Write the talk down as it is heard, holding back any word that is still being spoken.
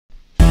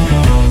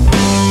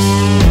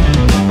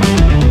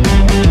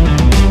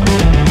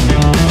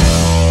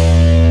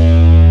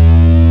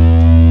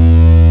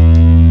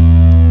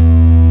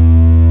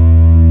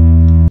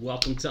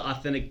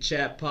Authentic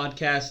Chat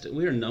podcast.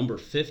 We are number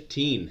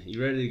 15.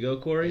 You ready to go,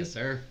 Corey? Yes,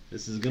 sir.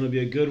 This is going to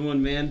be a good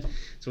one, man.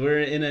 So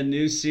we're in a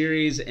new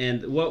series,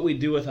 and what we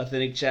do with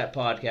Authentic Chat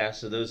podcast,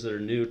 so those that are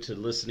new to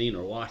listening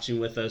or watching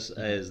with us,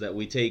 is that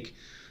we take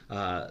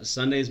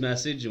Sunday's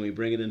message and we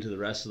bring it into the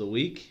rest of the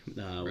week.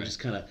 We just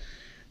kind of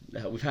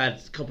we've had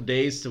a couple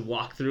days to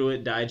walk through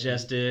it,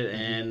 digest it,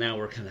 and now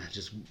we're kind of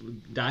just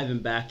diving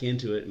back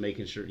into it,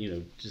 making sure,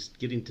 just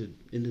getting into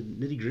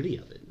the nitty gritty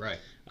of it. Right.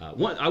 I'm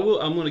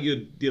going to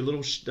give you a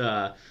little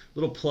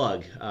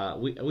plug.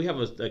 We have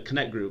a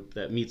Connect group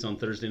that meets on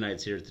Thursday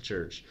nights here at the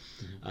church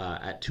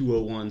at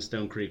 201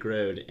 Stone Creek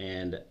Road,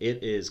 and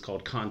it is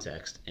called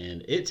Context.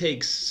 And it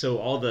takes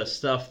all the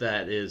stuff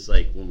that is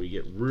like when we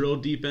get real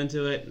deep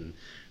into it and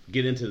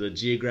get into the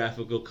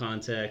geographical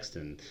context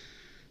and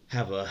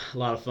have a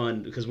lot of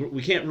fun, because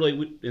we can't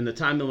really, in the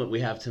time limit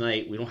we have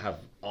tonight, we don't have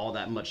all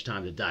that much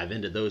time to dive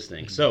into those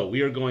things. So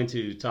we are going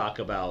to talk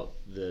about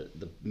the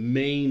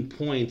main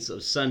points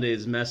of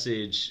Sunday's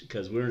message,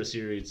 because we're in a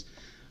series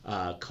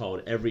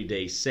called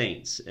Everyday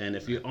Saints. And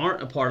if you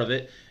aren't a part of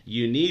it,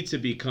 you need to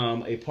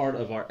become a part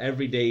of our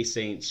Everyday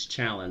Saints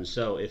Challenge.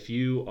 So if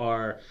you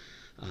are...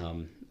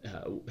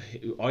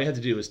 all you have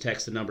to do is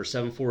text the number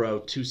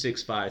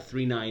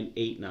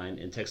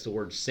 740-265-3989 and text the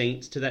word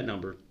Saints to that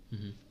number.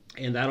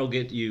 And that'll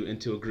get you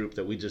into a group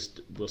that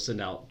we'll send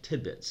out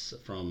tidbits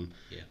from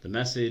the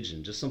message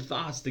and just some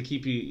thoughts to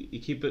keep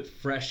it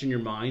fresh in your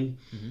mind,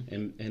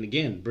 and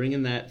again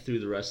bringing that through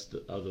the rest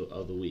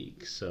of the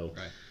week. So,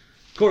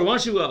 Corey, why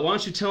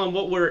don't you tell them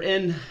what we're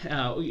in?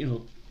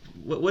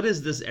 What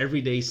is this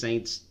Everyday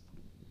Saints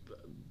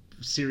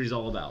series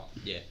all about?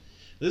 Yeah,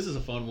 this is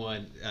a fun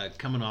one,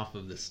 coming off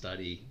of the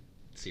study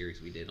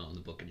series we did on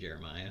the Book of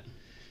Jeremiah,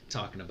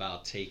 talking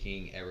about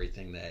taking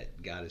everything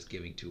that God is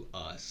giving to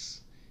us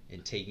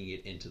and taking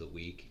it into the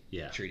week,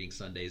 treating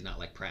Sundays not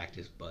like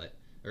practice,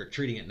 or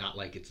treating it not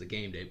like it's the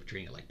game day, but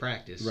treating it like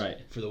practice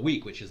for the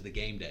week, which is the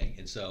game day.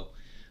 And so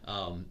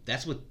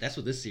that's what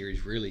this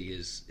series really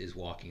is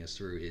walking us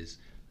through, is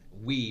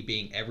we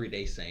being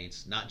everyday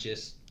saints, not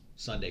just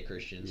Sunday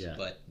Christians,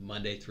 but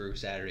Monday through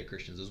Saturday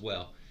Christians as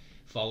well,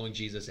 following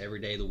Jesus every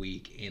day of the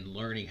week and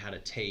learning how to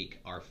take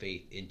our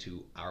faith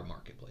into our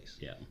marketplace,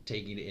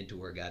 taking it into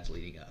where God's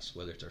leading us,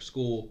 whether it's our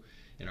school,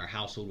 in our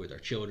household, with our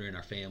children,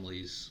 our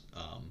families,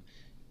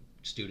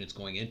 students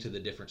going into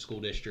the different school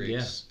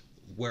districts,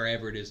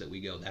 wherever it is that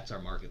we go, that's our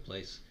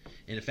marketplace.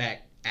 And in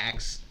fact,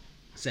 Acts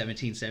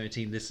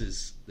 17:17, this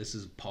is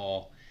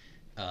Paul,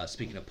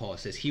 speaking of Paul, it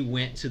says, he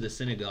went to the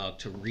synagogue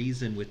to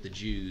reason with the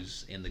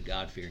Jews and the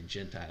God-fearing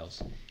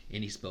Gentiles,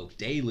 and he spoke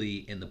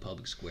daily in the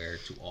public square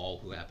to all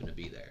who happened to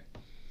be there.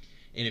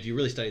 And if you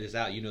really study this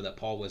out, you know that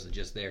Paul wasn't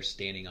just there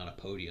standing on a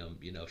podium,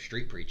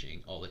 street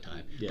preaching all the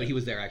time. But he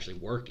was there actually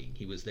working.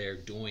 He was there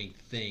doing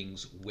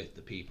things with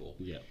the people.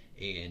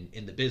 And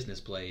in the business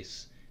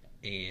place,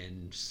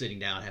 and sitting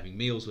down, having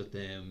meals with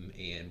them,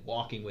 and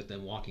walking with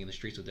them, walking in the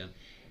streets with them,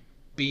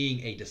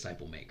 being a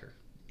disciple maker.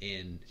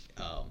 And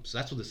so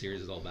that's what the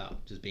series is all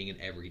about, just being an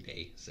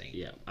everyday saint.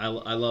 I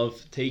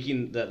love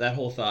taking that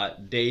whole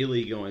thought,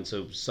 daily going.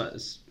 So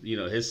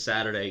his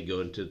Saturday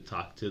going to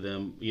talk to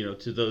them,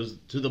 to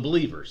the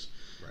believers,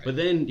 but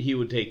then he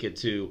would take it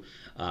to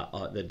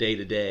the day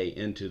to day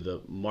into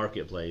the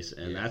marketplace,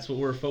 and that's what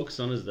we're focused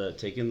on, is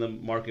taking the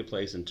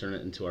marketplace and turn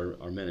it into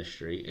our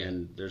ministry.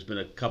 And there's been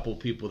a couple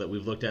people that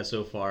we've looked at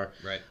so far.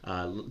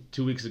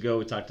 2 weeks ago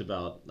we talked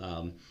about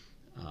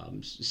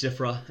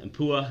Shifra and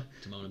Pua,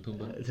 Timon and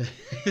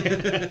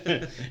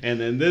Pumbaa. And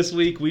then this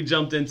week we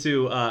jumped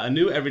into a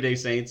new Everyday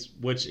Saints,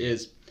 which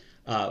is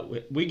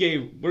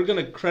we're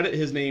going to credit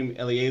his name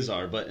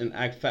Eleazar, but in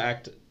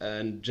fact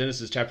in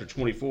Genesis chapter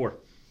 24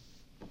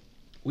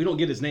 we don't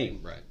get his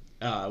name.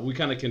 We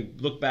kind of can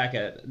look back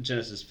at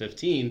Genesis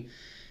 15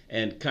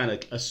 and kind of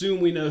assume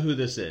we know who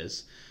this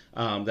is.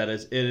 That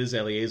it is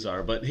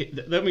Eleazar, but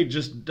let me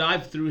just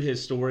dive through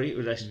his story.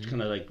 That's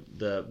kind of like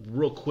the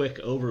real quick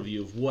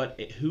overview of what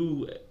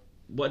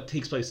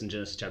takes place in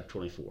Genesis chapter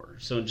 24.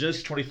 So in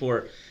Genesis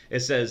 24, it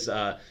says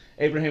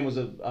Abraham was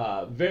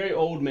a very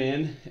old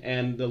man,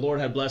 and the Lord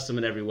had blessed him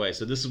in every way.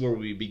 So this is where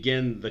we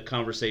begin the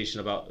conversation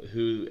about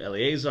who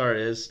Eleazar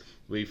is.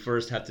 We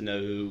first have to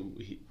know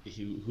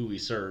who he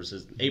serves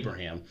as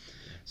Abraham.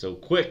 So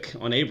quick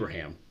on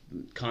Abraham.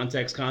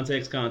 Context.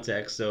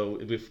 So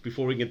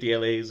before we get the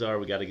Eleazar,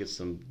 we got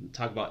to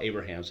talk about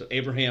Abraham. So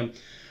Abraham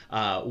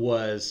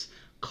was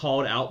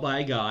called out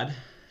by God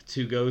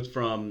to go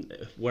from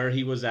where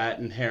he was at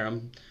in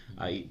Haran.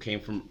 He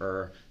came from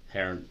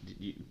Haran.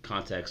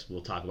 Context,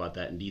 we'll talk about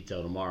that in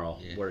detail tomorrow,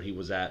 where he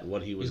was at,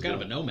 what he was doing. He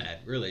was kind of a nomad,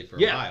 really, for a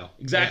while.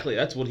 Exactly.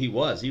 That's what he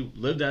was. He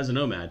lived as a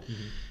nomad.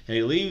 And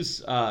he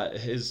leaves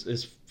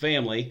his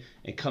family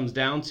and comes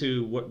down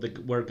to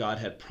where God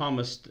had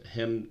promised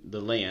him the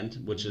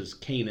land, which is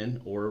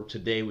Canaan, or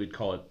today we'd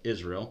call it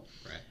Israel.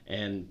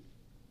 And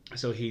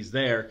so he's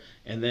there,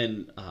 and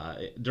then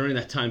during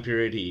that time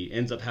period, he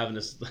ends up having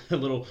this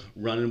little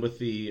run-in with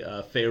the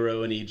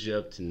Pharaoh in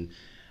Egypt, and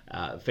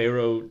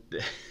Pharaoh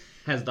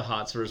has the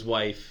hots for his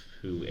wife,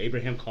 who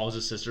Abraham calls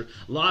his sister.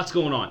 Lots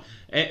going on.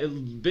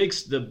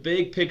 The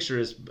big picture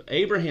is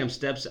Abraham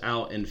steps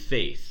out in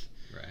faith.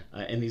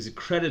 Right. And he's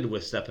credited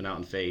with stepping out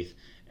in faith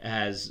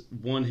as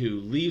one who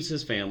leaves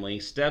his family,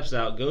 steps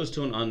out, goes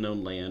to an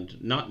unknown land,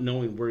 not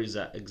knowing where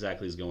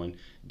exactly he's going.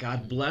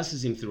 God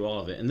blesses him through all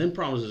of it, and then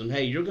promises him,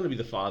 hey, you're going to be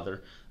the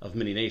father of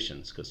many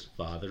nations, because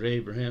Father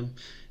Abraham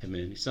had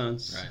many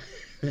sons.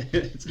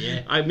 Right.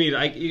 Yeah. I mean,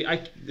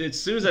 I as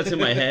soon as that's in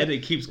my head,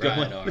 it keeps going.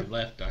 Right arm,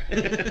 left arm.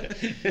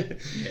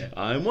 Yeah.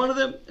 I'm one of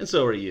them, and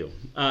so are you.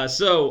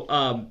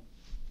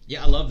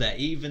 Yeah, I love that.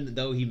 Even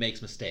though he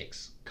makes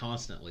mistakes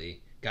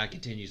constantly, God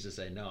continues to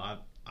say, no,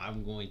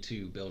 I'm going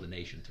to build a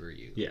nation through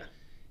you. Yeah.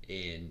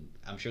 And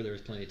I'm sure there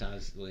was plenty of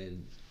times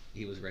when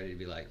he was ready to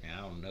be like,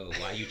 I don't know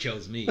why you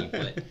chose me.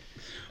 But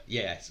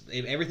yes,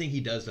 everything he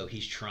does, though,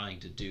 he's trying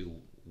to do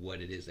what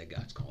it is that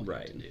God's called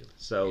him to do.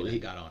 So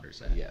God honors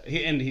that. Yeah,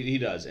 he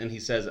does. And he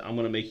says, I'm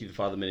going to make you the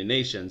father of many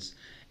nations.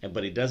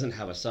 But he doesn't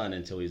have a son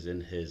until he's in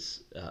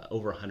his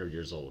over 100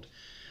 years old.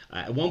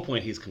 At one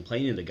point, he's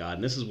complaining to God,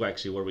 and this is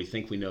actually where we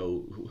think we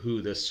know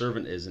who this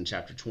servant is in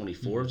chapter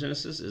 24 of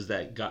Genesis, is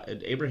that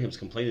Abraham's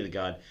complaining to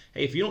God,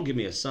 hey, if you don't give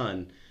me a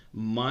son,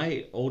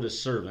 my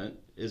oldest servant,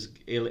 is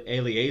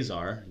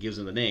Eliezer, gives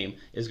him the name,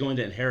 is going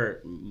to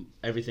inherit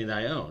everything that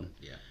I own.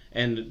 Yeah.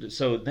 And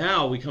so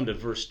now we come to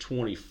verse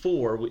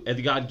 24.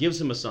 God gives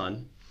him a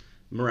son,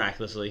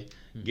 miraculously,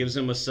 gives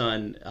him a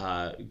son,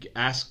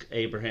 ask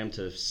Abraham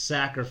to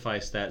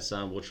sacrifice that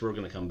son, which we're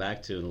going to come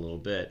back to in a little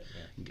bit.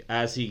 Yeah.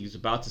 As he's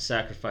about to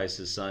sacrifice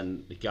his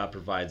son, God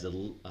provides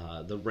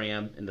the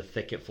ram in the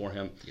thicket for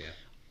him. Yeah.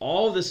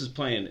 All of this is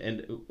playing,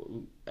 and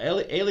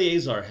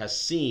Eliezer has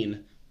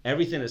seen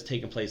everything that's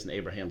taken place in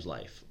Abraham's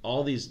life.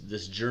 All this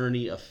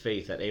journey of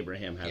faith that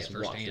Abraham has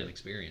walked firsthand through.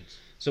 Experience.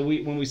 So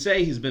when we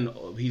say he's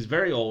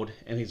very old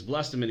and he's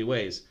blessed in many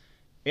ways,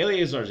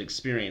 Eliezer has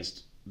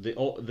experienced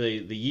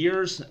the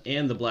years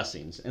and the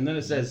blessings. And then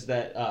it says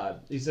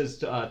that he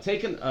says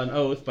take an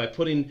oath by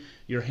putting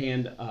your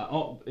hand.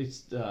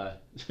 So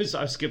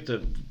I skipped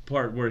a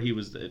part where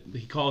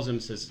he calls him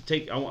and says,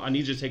 I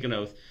need you to take an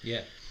oath.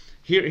 Yeah.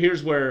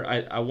 Here's where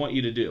I want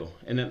you to do,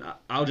 and then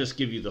I'll just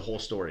give you the whole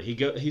story.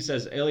 He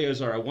says,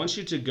 Eliezer, I want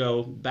you to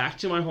go back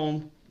to my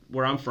home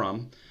where I'm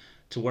from,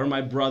 to where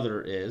my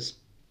brother is.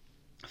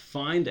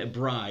 Find a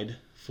bride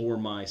for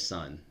my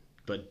son,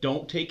 but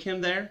don't take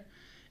him there.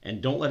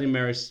 And don't let him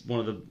marry one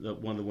of the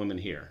women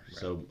here. Right.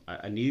 So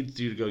I need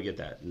you to go get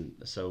that. And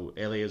so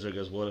Eliezer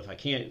goes, well, if I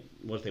can't,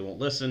 what if they won't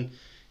listen?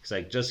 He's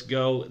like, just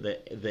go.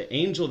 The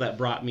angel that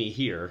brought me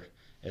here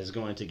is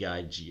going to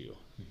guide you.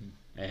 Mm-hmm.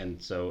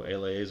 And so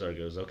Eliezer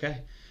goes, okay.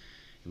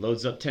 He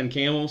loads up 10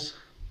 camels,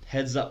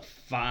 heads up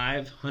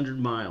 500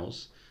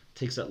 miles.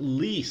 Takes at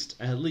least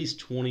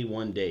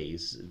 21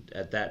 days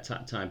at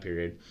that time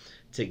period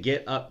to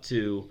get up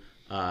to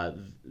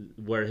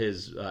where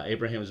his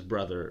Abraham's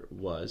brother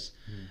was.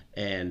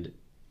 And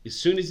as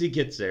soon as he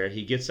gets there,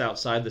 he gets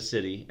outside the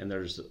city, and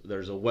there's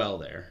a well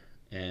there,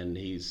 and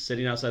he's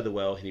sitting outside the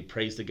well, and he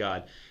prays to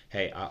God,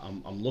 hey,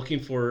 I'm looking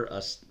for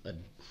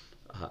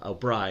a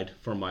bride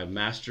for my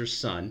master's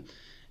son,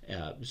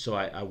 so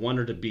I want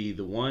her to be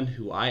the one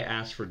who I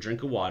ask for a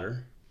drink of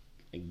water,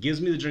 and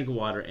gives me the drink of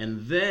water,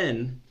 and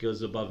then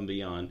goes above and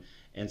beyond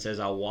and says,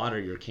 I'll water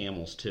your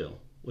camels too,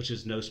 which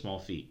is no small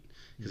feat.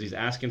 Because he's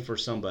asking for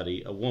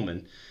somebody, a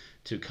woman,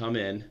 to come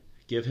in,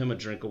 give him a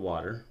drink of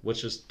water,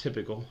 which is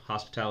typical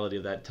hospitality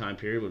of that time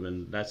period. Would have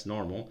been, that's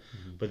normal.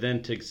 Mm-hmm. But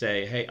then to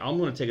say, hey, I'm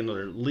going to take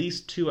another at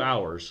least 2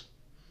 hours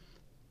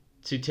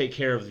to take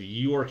care of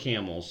your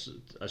camels,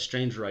 a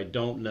stranger I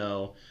don't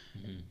know,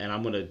 and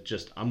I'm going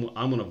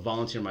to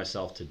volunteer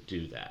myself to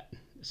do that.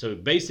 So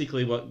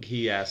basically, what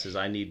he asks is,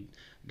 I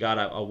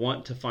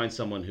want to find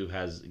someone who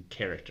has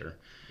character.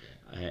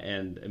 Yeah.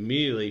 And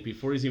immediately,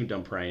 before he's even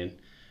done praying,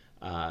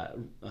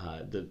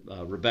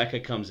 Rebecca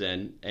comes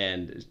in,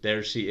 and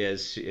there she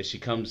is. She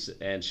comes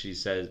and she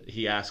says,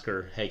 he asks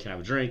her, hey, can I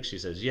have a drink? She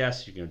says,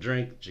 yes, you can have a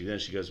drink. Then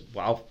she goes,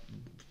 well, I'll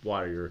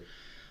water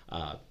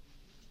your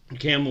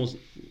camels.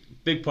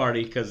 Big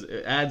party, because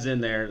it adds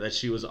in there that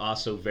she was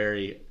also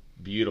very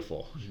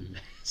beautiful. Mm-hmm.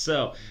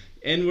 So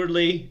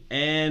inwardly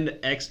and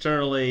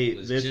externally, it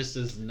was just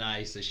as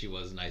nice as she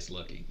was nice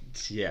looking.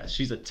 Yeah,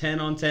 she's a 10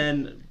 on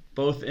 10,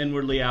 both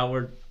inwardly,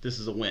 outward. This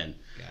is a win.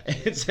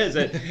 Gotcha. It says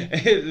that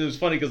it was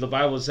funny because the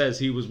Bible says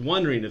he was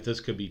wondering if this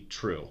could be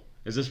true.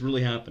 Is this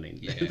really happening?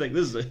 Yeah. It's like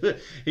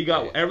he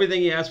got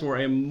everything he asked for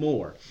and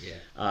more.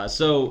 Yeah.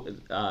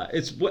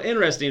 It's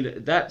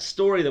interesting, that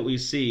story that we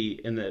see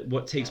in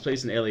what takes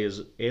place in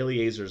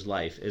Eliezer's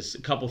life is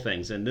a couple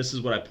things, and this is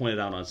what I pointed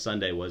out on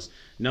Sunday. Was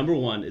number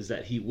one is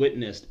that he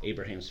witnessed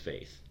Abraham's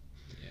faith,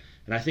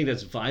 and I think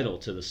that's vital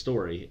to the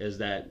story. Is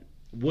that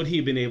would he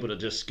have been able to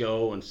just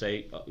go and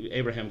say,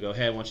 Abraham, go,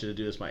 hey, I want you to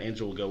do this, my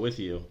angel will go with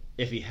you,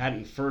 if he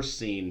hadn't first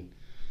seen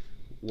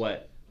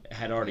what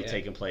had already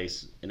taken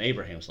place in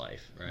Abraham's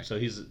life. Right. So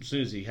as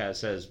soon as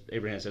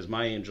Abraham says,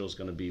 my angel is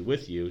going to be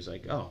with you, he's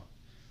like, oh,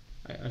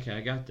 okay,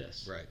 I got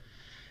this. Right.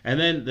 And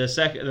then the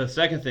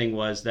second thing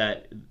was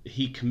that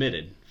he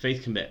committed.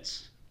 Faith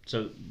commits.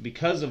 So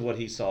because of what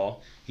he saw,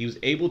 he was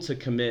able to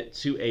commit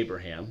to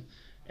Abraham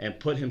and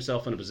put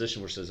himself in a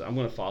position where he says, I'm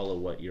going to follow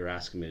what you're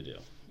asking me to do.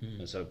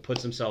 And so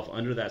puts himself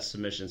under that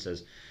submission,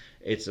 says,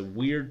 it's a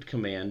weird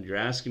command. You're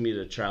asking me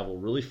to travel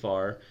really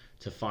far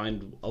to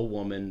find a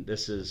woman.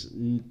 This is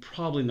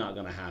probably not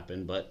going to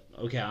happen, but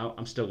okay,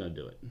 I'm still going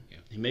to do it. Yeah.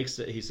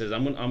 He says,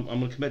 I'm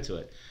going to commit to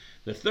it.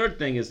 The third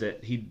thing is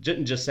that he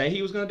didn't just say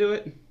he was going to do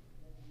it.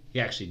 He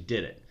actually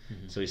did it.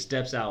 Mm-hmm. So he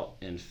steps out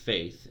in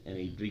faith and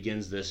he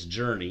begins this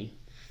journey,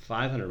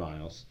 500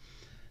 miles,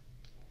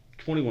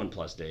 21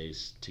 plus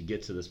days to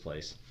get to this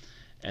place.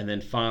 And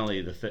then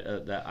finally,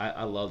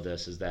 I love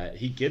this, is that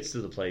he gets to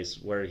the place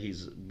where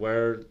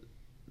the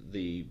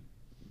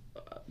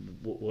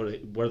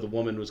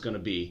woman was going to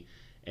be,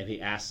 and he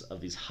asks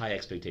of these high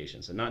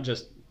expectations, and not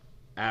just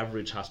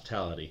average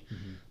hospitality,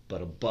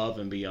 but above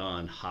and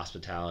beyond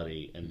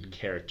hospitality and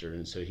character.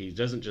 And so he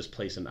doesn't just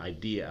place an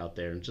idea out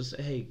there and just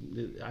say, hey,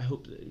 I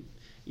hope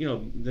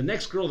the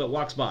next girl that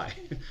walks by,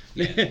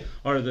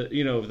 or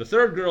the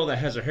third girl that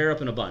has her hair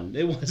up in a bun.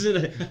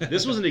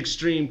 This was an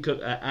extreme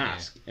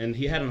ask, and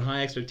he had a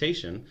high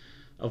expectation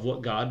of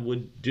what God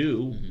would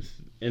do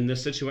in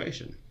this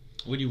situation.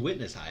 When you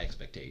witness high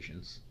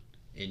expectations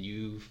and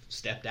you've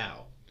stepped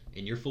out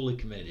and you're fully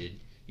committed,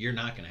 you're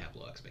not going to have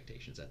low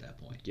expectations at that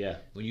point. Yeah.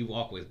 When you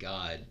walk with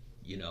God,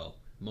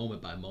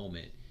 moment by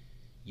moment,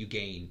 you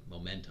gain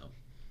momentum,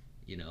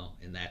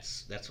 and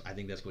that's I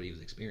think that's what he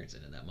was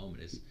experiencing in that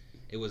moment.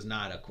 It was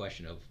not a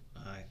question of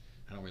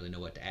I don't really know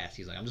what to ask.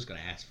 He's like, I'm just going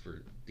to ask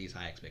for these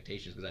high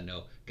expectations because I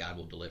know God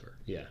will deliver.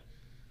 Yeah.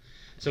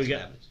 So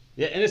and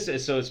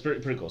it's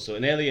pretty cool. So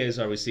in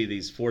Eleazar, we see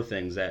these four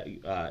things that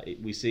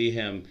we see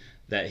him,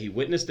 that he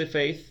witnessed the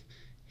faith,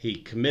 he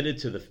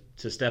committed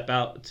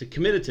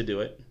committed to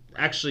do it,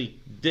 actually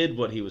did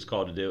what he was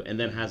called to do, and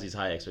then has these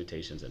high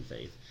expectations and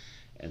faith.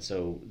 And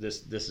so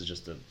this is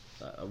just a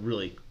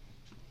really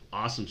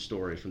awesome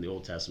story from the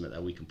Old Testament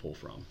that we can pull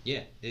from.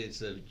 Yeah,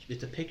 it's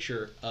a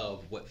picture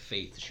of what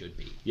faith should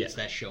be. Yeah. It's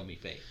that show me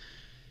faith.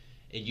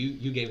 And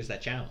you gave us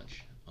that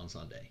challenge on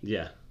Sunday.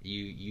 Yeah.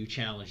 You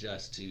challenged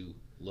us to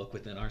look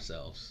within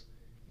ourselves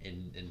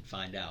and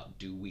find out,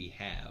 do we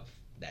have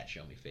that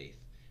show me faith?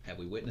 Have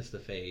we witnessed the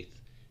faith?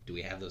 Do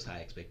we have those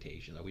high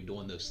expectations? Are we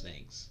doing those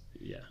things?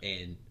 Yeah.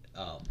 And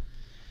it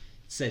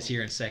says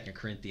here in 2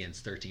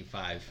 Corinthians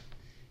 13:5,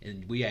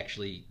 and we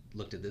actually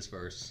looked at this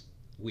verse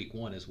week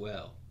 1 as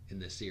well in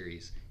this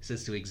series. It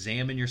says to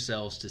examine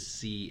yourselves to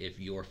see if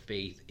your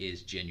faith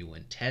is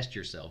genuine. Test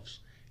yourselves.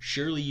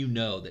 Surely you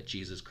know that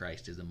Jesus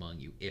Christ is among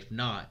you. If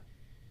not,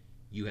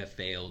 you have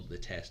failed the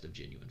test of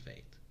genuine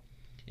faith.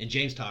 And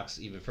James talks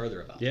even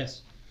further about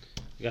this.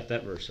 You got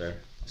that verse there.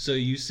 So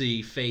you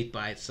see, faith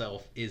by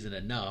itself isn't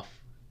enough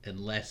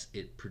unless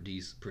it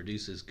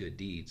produces good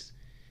deeds.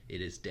 It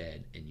is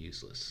dead and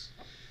useless.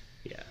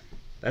 Yeah.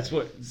 That's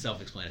what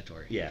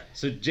self-explanatory. Yeah.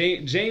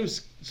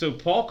 So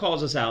Paul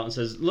calls us out and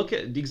says,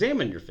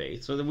 examine your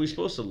faith. So then we're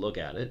supposed to look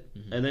at it.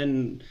 Mm-hmm. And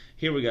then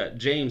here we got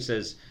James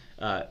says,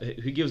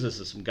 he gives us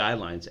some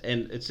guidelines,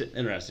 and it's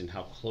interesting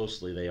how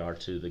closely they are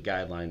to the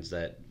guidelines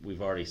that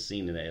we've already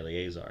seen in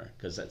Eleazar,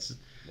 because that's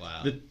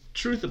the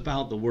truth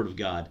about the Word of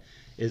God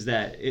is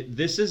that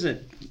this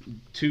isn't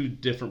 2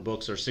 different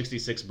books or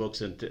 66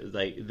 books, and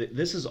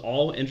this is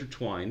all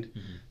intertwined,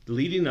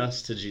 leading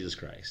us to Jesus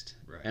Christ.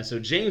 Right. And so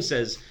James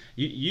says,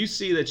 you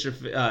see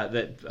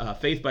that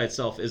faith by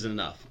itself isn't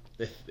enough.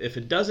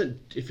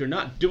 If you're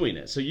not doing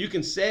it, so you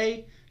can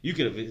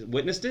have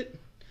witnessed it,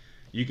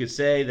 you could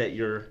say that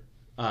you're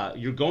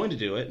going to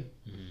do it,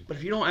 but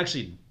if you don't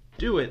actually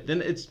do it,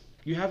 then it's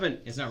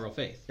not real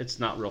faith. It's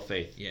not real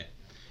faith. Yeah.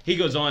 He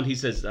goes on. He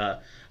says,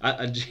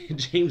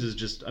 James is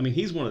just. I mean,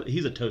 he's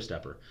a toe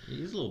stepper.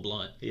 He's a little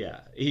blunt. Yeah.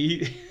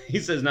 He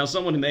says, now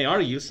someone may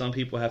argue some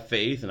people have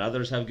faith and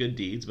others have good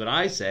deeds, but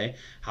I say,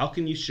 how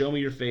can you show me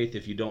your faith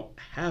if you don't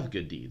have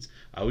good deeds?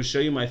 I will show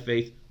you my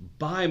faith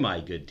by my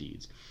good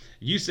deeds.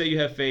 You say you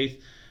have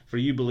faith, for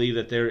you believe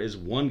that there is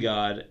one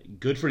God.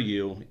 Good for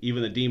you.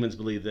 Even the demons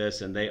believe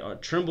this, and they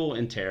tremble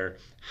in terror.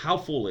 How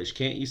foolish!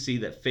 Can't you see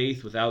that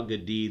faith without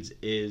good deeds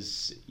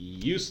is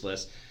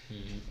useless?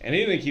 Mm-hmm. And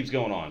he then keeps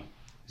going on.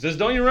 He says,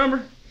 don't you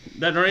remember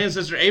that our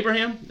ancestor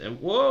Abraham? And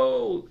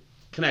whoa,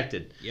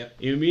 connected. Yep.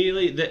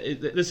 Immediately,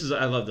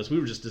 I love this. We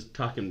were just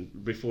talking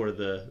before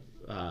we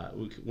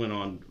went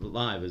on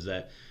live, is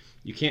that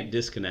you can't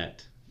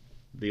disconnect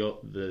the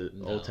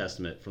Old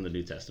Testament from the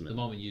New Testament.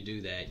 The moment you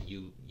do that,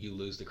 you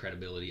lose the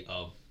credibility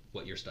of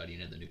what you're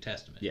studying in the New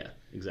Testament. Yeah,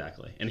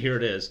 exactly. And here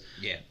it is.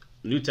 Yeah.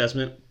 New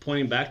Testament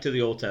pointing back to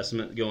the Old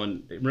Testament,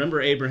 going,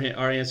 remember Abraham,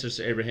 our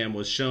ancestor Abraham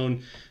was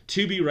shown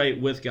to be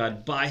right with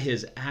God by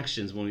his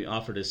actions when he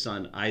offered his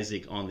son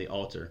Isaac on the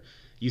altar.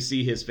 You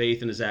see his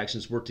faith and his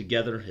actions work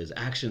together. His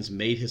actions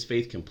made his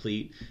faith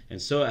complete.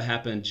 And so it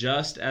happened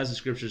just as the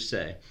scriptures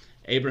say.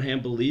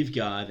 Abraham believed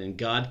God, and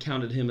God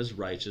counted him as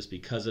righteous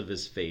because of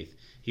his faith.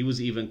 He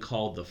was even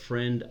called the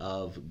friend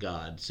of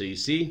God. So you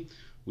see,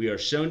 we are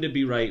shown to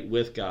be right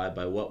with God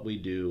by what we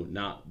do,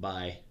 not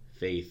by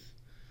faith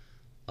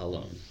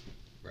alone.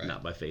 Right.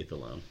 Not by faith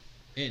alone.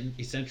 And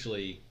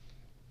essentially,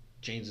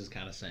 James is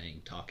kind of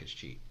saying talk is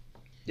cheap.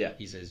 Yeah.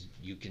 He says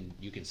you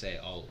can say,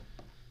 "Oh,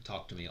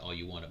 talk to me all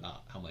you want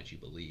about how much you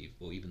believe."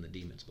 Well, even the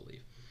demons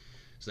believe.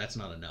 So that's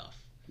not enough.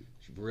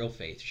 Real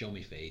faith, show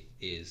me faith,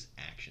 is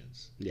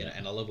actions. Yeah.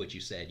 And I love what you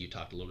said. You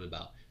talked a little bit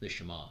about the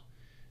Shema,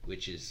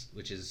 which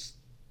is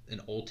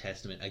an Old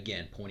Testament,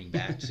 again, pointing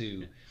back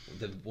to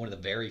one of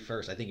the very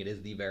first, I think it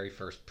is the very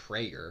first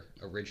prayer,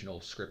 original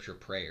scripture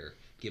prayer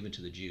given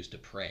to the Jews to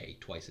pray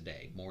twice a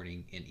day,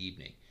 morning and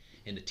evening.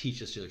 And to teach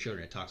this to their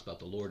children, it talks about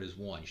the Lord is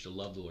one. You should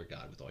love the Lord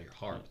God with all your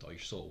heart, with all your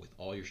soul, with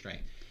all your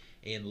strength,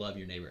 and love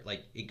your neighbor.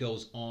 Like, it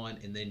goes on,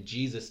 and then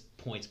Jesus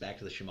points back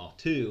to the Shema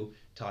too,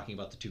 talking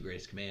about the two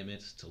greatest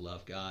commandments, to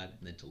love God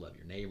and then to love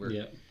your neighbor.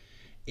 Yep.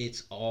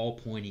 It's all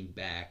pointing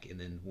back, and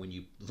then when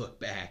you look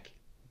back,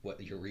 what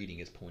you're reading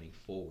is pointing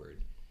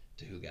forward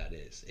to who God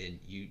is. And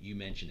you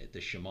mentioned it, the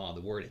Shema,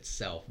 the word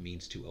itself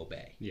means to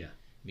obey. Yeah.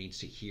 Means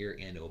to hear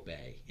and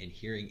obey. And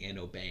hearing and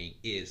obeying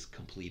is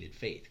completed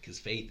faith, because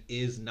faith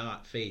is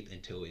not faith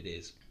until it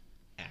is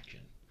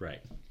action.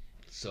 Right.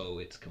 So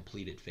it's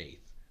completed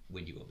faith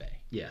when you obey.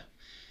 Yeah.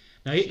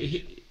 Now,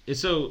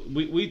 so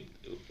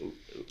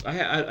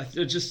I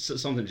just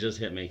something just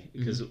hit me,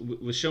 because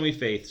with show me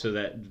faith, so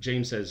that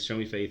James says, show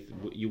me faith,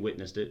 you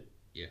witnessed it.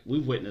 Yeah.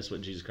 We've witnessed what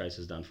Jesus Christ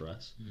has done for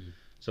us.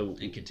 So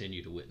And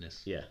continue to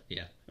witness. Yeah.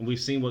 Yeah. And we've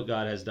seen what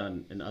God has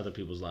done in other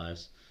people's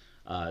lives.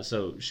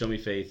 So show me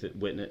faith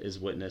is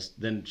witnessed.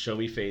 Then show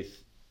me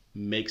faith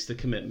makes the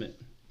commitment.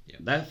 Yeah.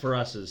 That for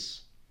us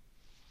is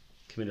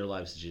committing our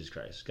lives to Jesus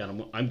Christ.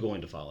 God, I'm going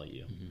to follow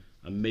you.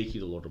 I make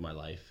you the Lord of my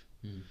life.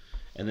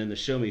 And then the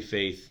show me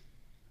faith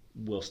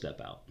will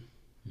step out.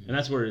 And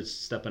that's where it's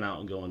stepping out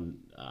and going,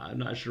 I'm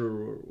not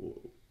sure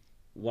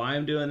why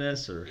I'm doing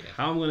this or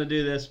how I'm going to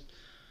do this,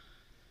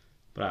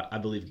 but I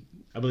believe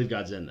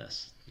God's in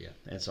this. Yeah.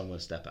 And so I'm going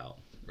to step out.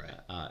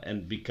 Right.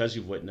 And because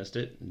you've witnessed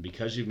it, and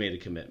because you've made a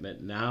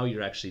commitment, now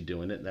you're actually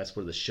doing it. And that's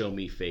where the show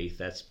me faith,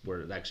 that's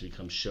where it actually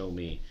becomes show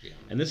me. Yeah.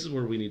 And this is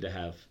where we need to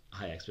have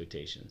high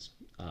expectations.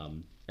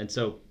 And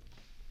so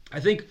I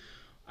think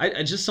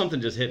I just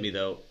something just hit me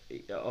though.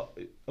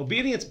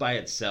 Obedience by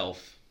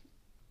itself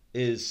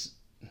is,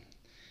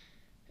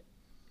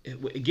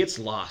 it gets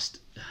lost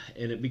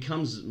and it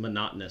becomes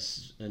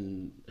monotonous.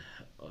 And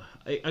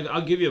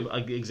I'll give you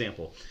an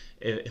example.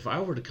 If I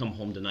were to come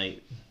home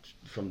tonight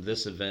from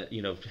this event,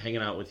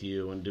 hanging out with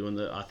you and doing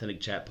the Authentic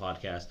Chat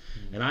podcast,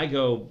 and I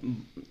go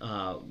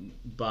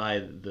by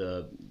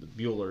the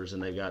Bueller's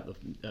and they've got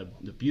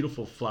the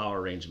beautiful flower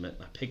arrangement.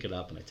 I pick it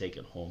up and I take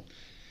it home,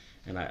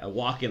 and I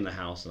walk in the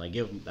house and I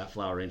give that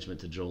flower arrangement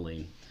to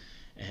Jolene,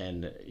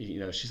 and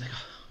she's like,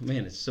 oh,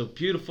 man, it's so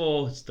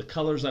beautiful. It's the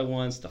colors I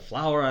want. It's the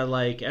flower I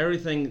like.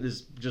 Everything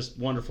is just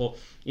wonderful.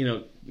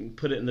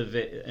 Put it in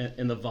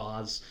the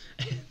vase,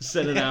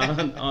 set it out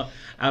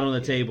on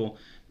the table.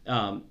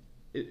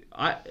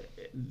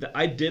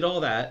 I did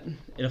all that, and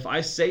if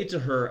I say to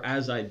her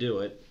as I do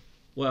it,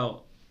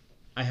 well,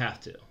 I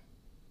have to.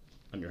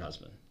 I'm your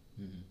husband.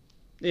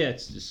 Yeah,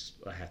 it's just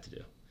what I have to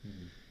do.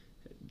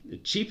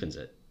 It cheapens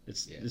it.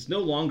 It's no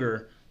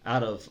longer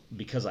out of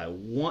because I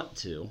want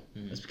to.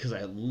 It's because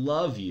I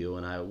love you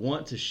and I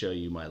want to show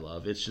you my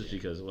love. It's just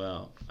because,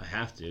 well, I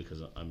have to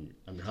because I'm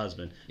your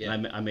husband. Yeah.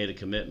 And I made a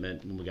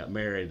commitment when we got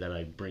married that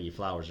I bring you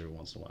flowers every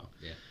once in a while.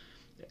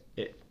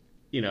 Yeah.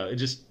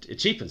 It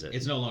cheapens it.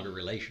 It's no longer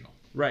relational.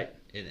 Right.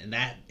 And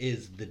that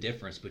is the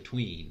difference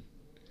between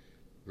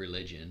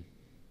religion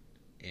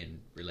and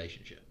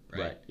relationship, right?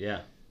 Right,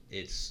 yeah.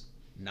 It's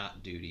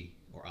not duty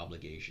or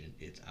obligation.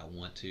 It's I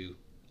want to,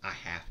 I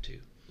have to.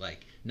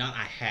 Like, not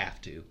I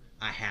have to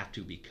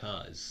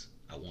because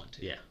I want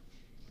to. Yeah.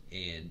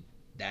 And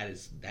that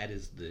is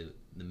the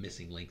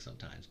missing link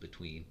sometimes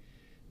between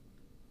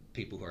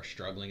people who are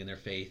struggling in their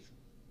faith,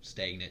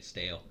 stagnant,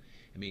 stale.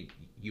 I mean,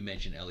 you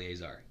mentioned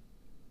Eleazar.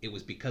 It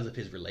was because of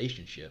his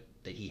relationship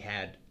that he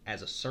had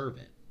as a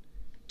servant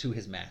to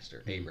his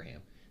master,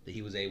 Abraham, that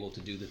he was able to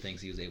do the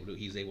things he was able to.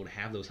 He was able to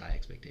have those high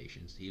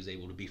expectations. He was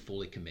able to be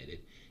fully committed.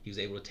 He was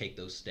able to take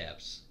those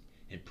steps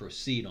and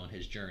proceed on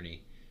his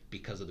journey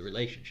because of the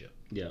relationship.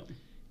 Yeah.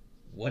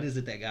 What is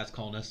it that God's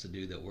calling us to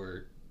do that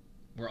we're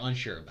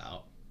unsure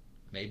about?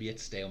 Maybe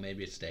it's stale,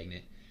 maybe it's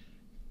stagnant,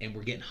 and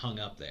we're getting hung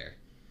up there.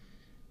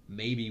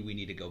 Maybe we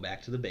need to go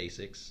back to the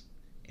basics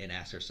and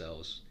ask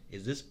ourselves,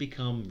 is this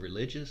become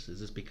religious? Is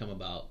this become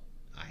about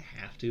I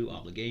have to,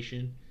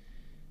 obligation?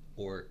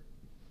 Or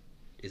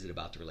is it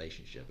about the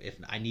relationship? If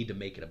I need to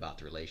make it about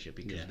the relationship,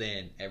 because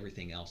then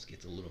everything else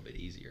gets a little bit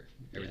easier.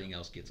 Everything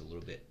else gets a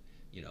little bit,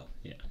 Yeah.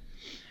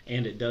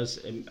 And it does.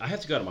 And I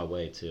have to go out of my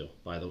way too.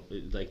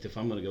 Like if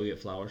I'm going to go get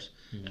flowers,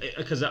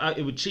 because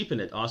it would cheapen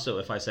it. Also,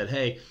 if I said,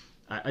 "Hey,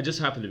 I just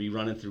happened to be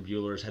running through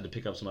Bueller's, had to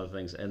pick up some other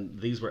things, and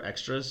these were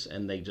extras,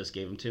 and they just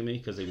gave them to me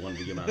because they wanted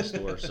to get them out of the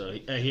store. So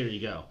here you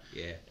go."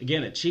 Yeah.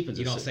 Again, it cheapens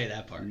it. You don't say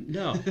that part.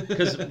 No,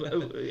 because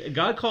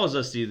God calls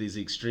us to do these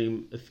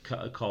extreme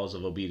calls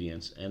of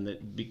obedience, and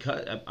that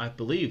because I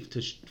believe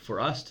for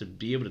us to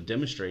be able to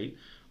demonstrate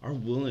our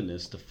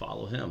willingness to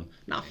follow Him,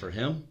 not for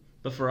Him,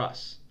 but for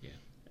us. Yeah.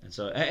 And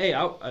so, hey,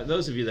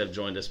 those of you that have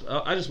joined us,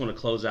 I just want to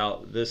close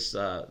out this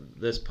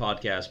this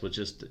podcast with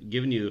just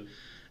giving you,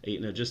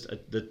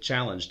 the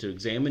challenge to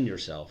examine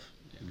yourself,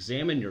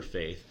 examine your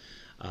faith.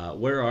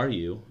 Where are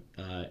you?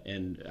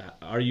 And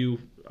are you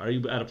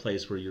at a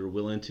place where you're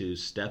willing to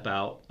step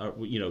out?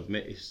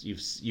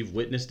 You've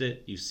witnessed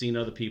it. You've seen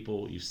other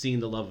people. You've seen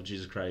the love of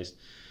Jesus Christ.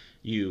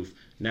 You've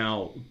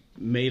now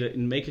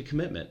make a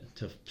commitment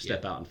to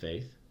step out in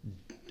faith.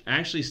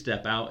 Actually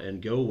step out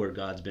and go where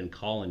God's been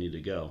calling you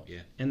to go. Yeah.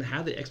 And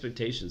have the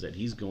expectations that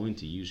He's going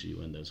to use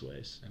you in those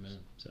ways. Amen.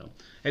 So,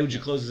 hey, would you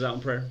close us out in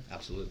prayer?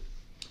 Absolutely.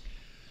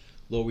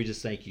 Lord, we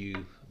just thank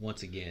you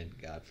once again,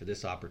 God, for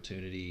this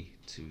opportunity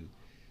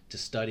to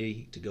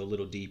study, to go a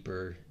little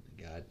deeper,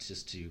 God,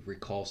 just to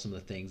recall some of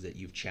the things that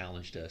you've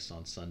challenged us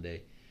on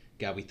Sunday.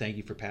 God, we thank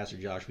you for Pastor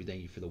Josh. We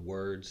thank you for the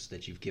words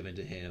that you've given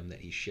to him, that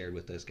he shared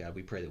with us. God,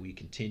 we pray that we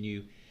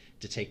continue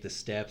to take the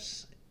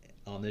steps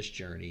on this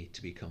journey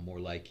to become more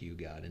like you,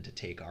 God, and to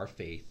take our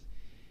faith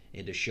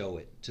and to show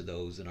it to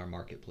those in our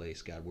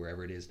marketplace, God,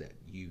 wherever it is that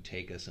you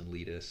take us and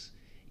lead us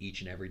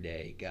each and every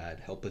day.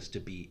 God, help us to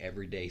be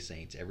everyday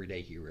saints,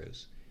 everyday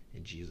heroes.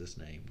 In Jesus'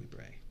 name we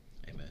pray.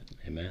 Amen.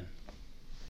 Amen.